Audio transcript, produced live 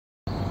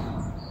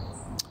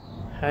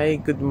Hi,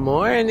 good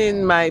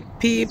morning, my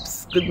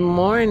peeps. Good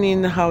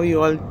morning. How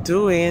you all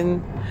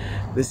doing?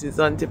 This is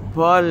Auntie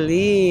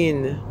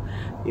Pauline.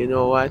 You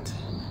know what?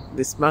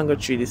 This mango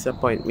tree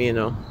disappoint me,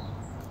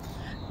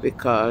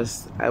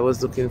 because I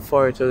was looking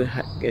forward to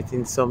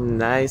getting some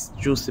nice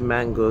juicy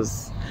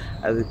mangoes,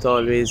 as it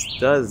always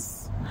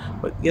does.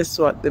 But guess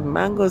what? The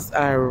mangoes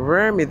are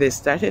wormy. They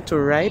started to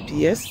ripe,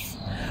 yes,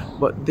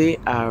 but they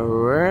are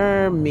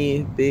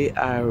wormy. They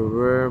are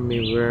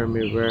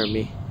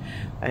wormy.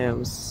 I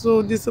am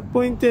so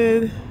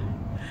disappointed.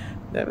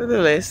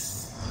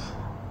 Nevertheless,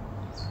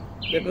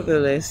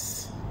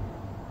 nevertheless,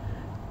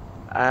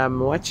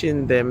 I'm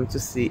watching them to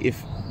see if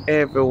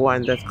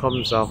everyone that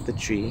comes off the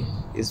tree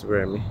is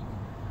wormy.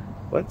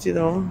 But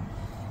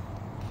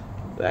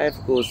life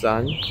goes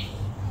on.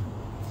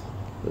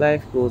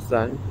 Life goes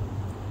on.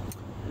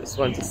 Just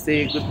want to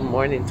say good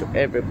morning to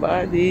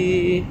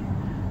everybody,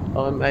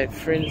 all my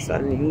friends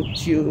on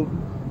YouTube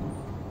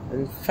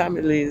and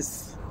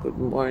families. Good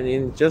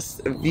morning.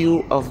 Just a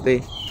view of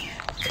the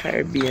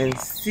Caribbean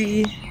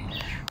Sea.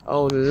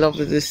 How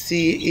lovely the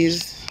sea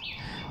is.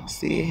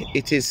 See,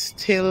 it is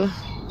still.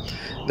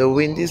 The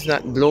wind is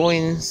not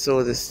blowing,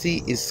 so the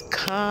sea is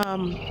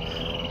calm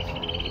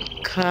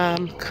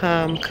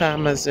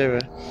as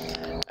ever.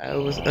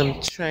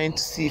 I'm trying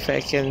to see if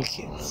I can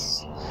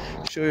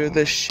show you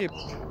the ship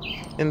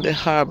in the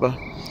harbor.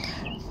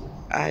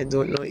 I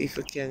don't know if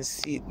you can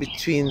see it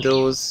between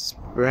those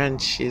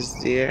branches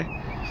there.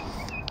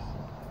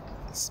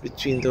 It's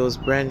between those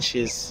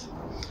branches.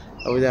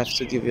 I would have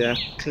to give you a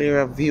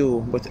clearer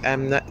view, but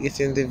I'm not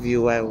getting the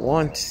view I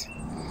want.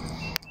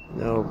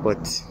 No,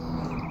 but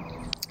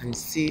and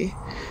see,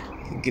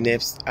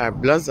 guineps are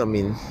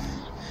blossoming.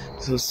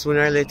 So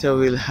sooner or later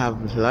we'll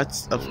have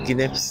lots of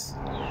guineps.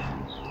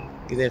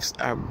 Guineps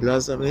are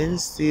blossoming.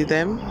 See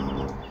them?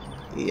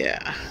 Yeah.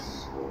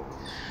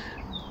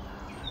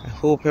 I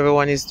hope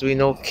everyone is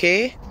doing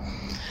okay.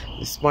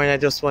 This morning I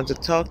just want to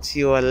talk to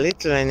you a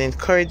little and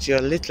encourage you a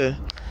little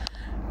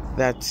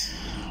that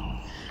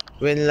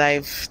when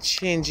life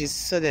changes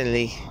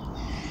suddenly,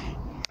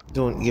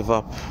 don't give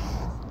up.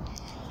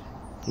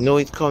 Know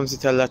it comes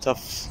with a lot of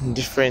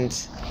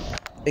different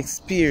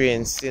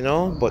experience,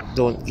 but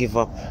don't give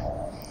up.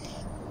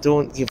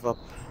 Don't give up.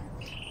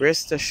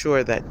 Rest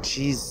assured that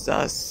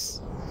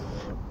Jesus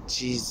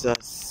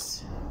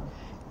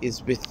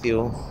is with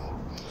you,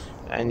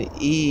 and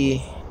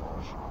He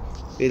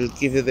will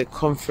give you the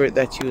comfort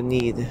that you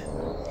need.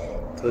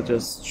 So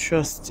just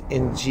trust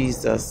in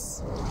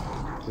Jesus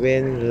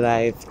when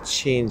life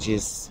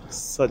changes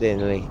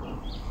suddenly.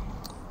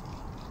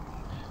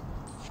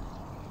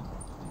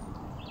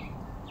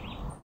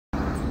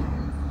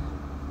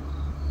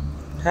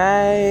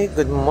 Hi,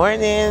 good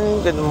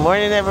morning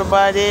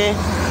everybody.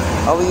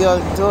 How are you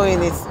all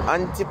doing? It's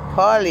Auntie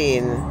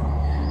Pauline.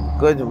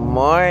 Good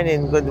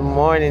morning.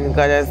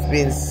 God has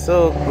been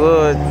so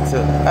good to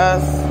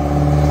us.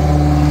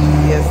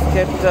 He has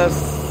kept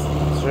us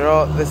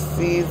throughout the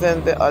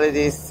season, the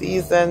holiday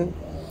season,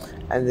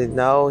 and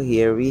now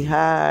here we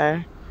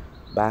are,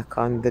 back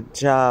on the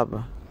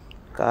job.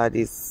 God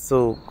is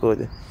so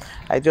good.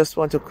 I just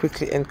want to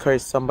quickly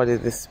encourage somebody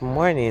this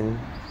morning.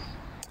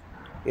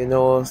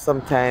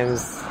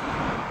 Sometimes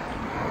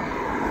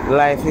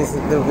life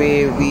isn't the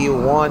way we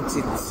want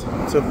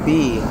it to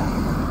be,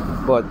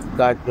 but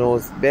God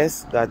knows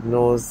best. God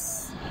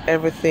knows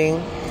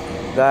everything.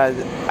 God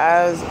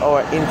has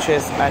our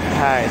interests at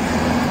heart,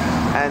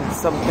 and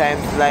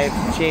sometimes life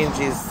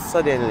changes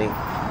suddenly,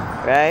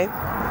 right?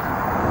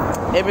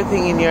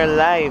 Everything in your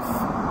life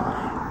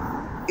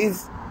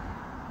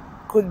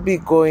could be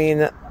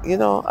going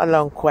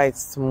along quite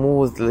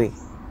smoothly,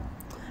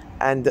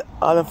 and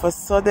all of a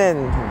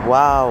sudden,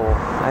 wow,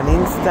 an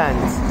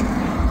instant.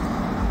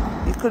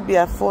 It could be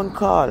a phone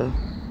call,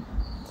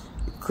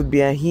 it could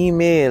be an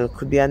email, it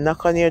could be a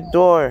knock on your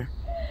door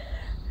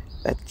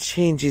that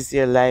changes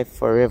your life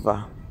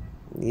forever.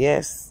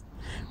 Yes,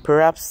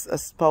 perhaps a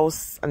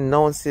spouse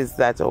announces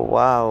that, oh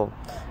wow,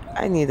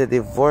 I need a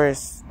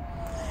divorce.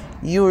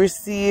 You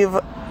receive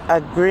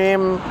a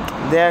grim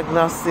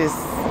diagnosis,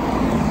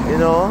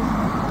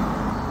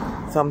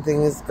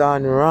 something has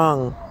gone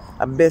wrong.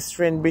 A best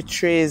friend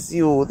betrays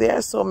you. There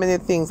are so many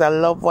things. A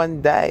loved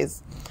one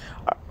dies,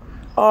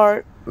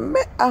 or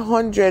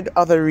 100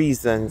 other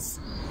reasons,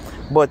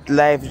 but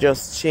life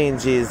just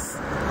changes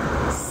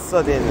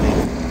suddenly.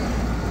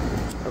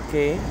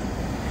 Okay,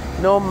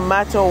 no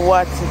matter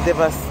what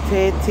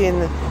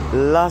devastating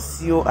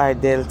loss you are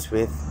dealt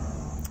with,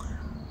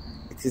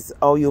 it is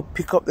how you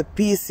pick up the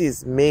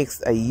pieces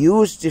makes a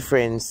huge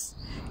difference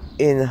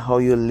in how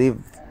you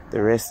live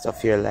the rest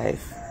of your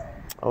life.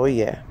 Oh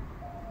yeah.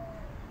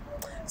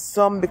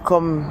 Some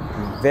become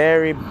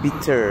very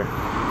bitter,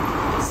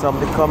 some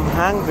become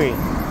hungry,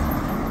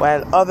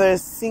 while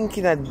others sink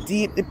in a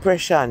deep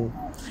depression,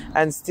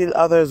 and still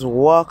others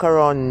walk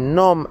around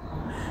numb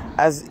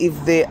as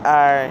if they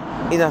are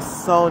in a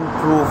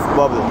soundproof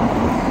bubble,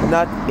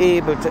 not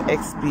able to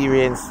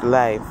experience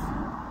life.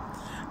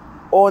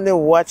 Only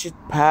watch it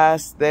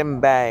pass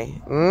them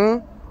by.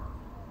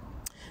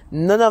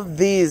 None of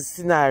these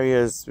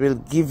scenarios will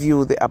give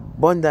you the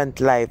abundant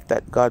life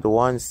that God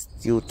wants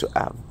you to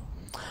have.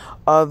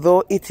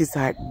 Although it is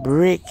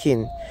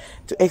heartbreaking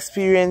to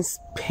experience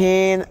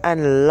pain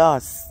and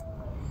loss.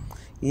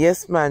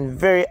 Yes, man,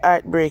 very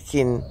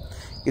heartbreaking.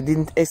 You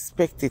didn't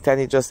expect it and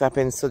it just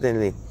happened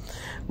suddenly.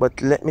 But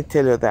let me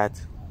tell you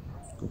that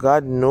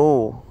God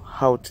knows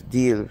how to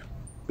deal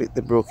with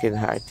the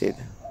brokenhearted.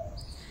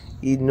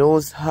 He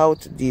knows how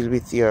to deal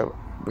with your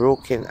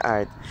broken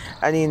heart,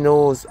 and He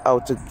knows how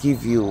to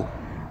give you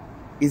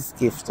His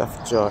gift of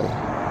joy.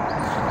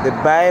 The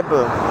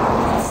Bible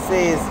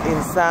says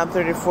in Psalm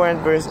 34 and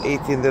verse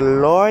 18, the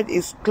Lord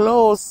is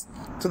close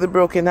to the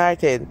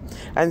brokenhearted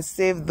and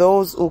save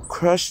those who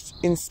crushed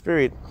in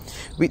spirit.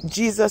 With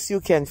Jesus you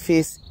can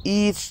face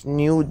each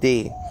new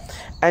day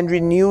and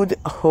renewed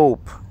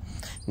hope,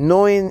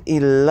 knowing He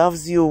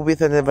loves you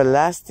with an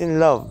everlasting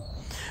love.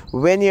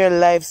 When your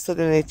life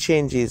suddenly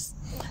changes,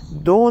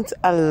 don't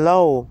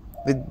allow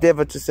the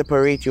devil to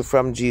separate you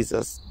from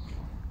Jesus.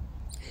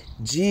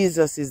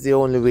 Jesus is the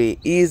only way.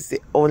 He is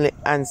the only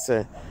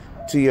answer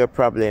to your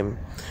problem.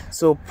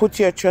 So put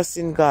your trust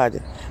in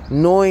God,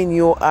 knowing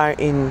you are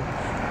in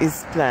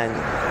His plan,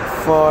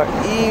 for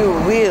He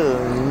will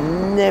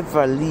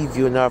never leave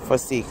you nor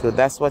forsake you.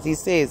 That's what He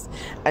says,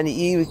 and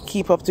He will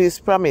keep up to His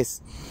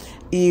promise.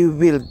 He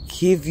will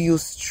give you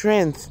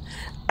strength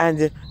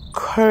and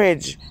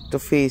courage to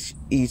face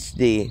each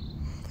day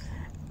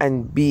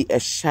and be a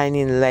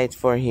shining light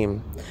for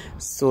Him.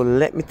 So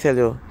let me tell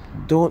you,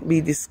 don't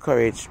be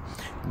discouraged,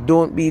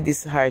 don't be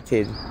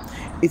disheartened.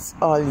 It's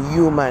all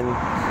human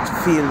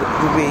to feel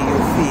the way you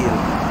feel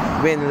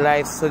when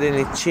life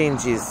suddenly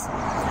changes.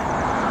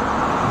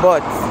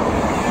 But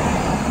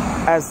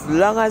as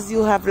long as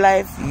you have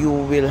life, you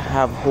will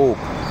have hope,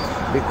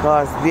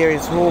 because there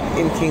is hope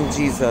in King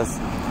Jesus.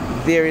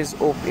 There is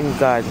hope in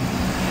God.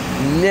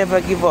 Never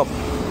give up.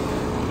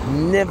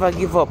 Never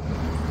give up.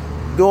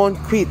 Don't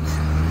quit.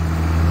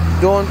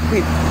 Don't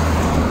quit.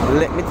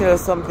 Let me tell you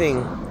something.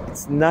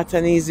 It's not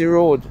an easy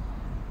road.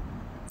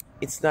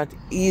 It's not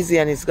easy,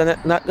 and it's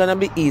not gonna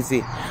be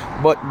easy.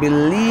 But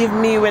believe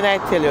me when I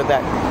tell you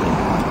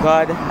that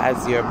God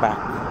has your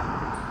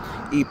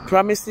back. He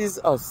promises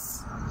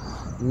us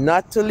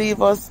not to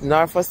leave us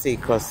nor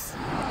forsake us.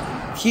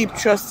 Keep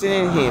trusting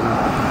in Him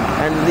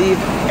and leave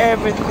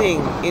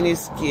everything in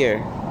His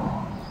care.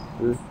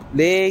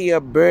 Lay your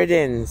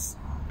burdens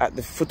at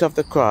the foot of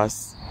the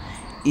cross.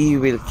 He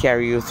will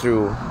carry you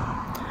through.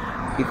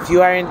 If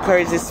you are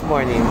encouraged this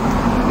morning,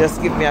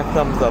 just give me a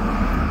thumbs up.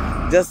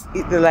 Just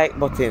hit the like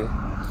button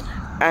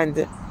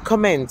and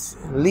comment.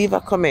 Leave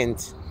a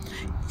comment.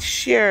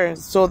 Share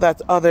so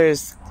that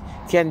others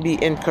can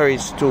be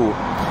encouraged too,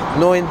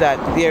 knowing that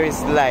there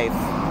is life,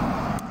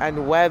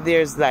 and while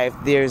there is life,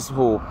 there is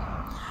hope.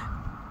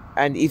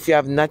 And if you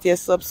have not yet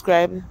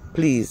subscribed,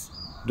 please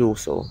do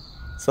so.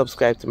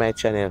 Subscribe to my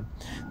channel.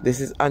 This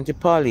is Auntie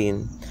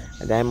Pauline,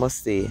 and I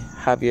must say,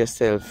 have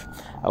yourself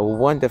a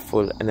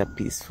wonderful and a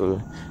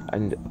peaceful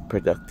and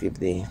productive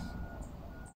day.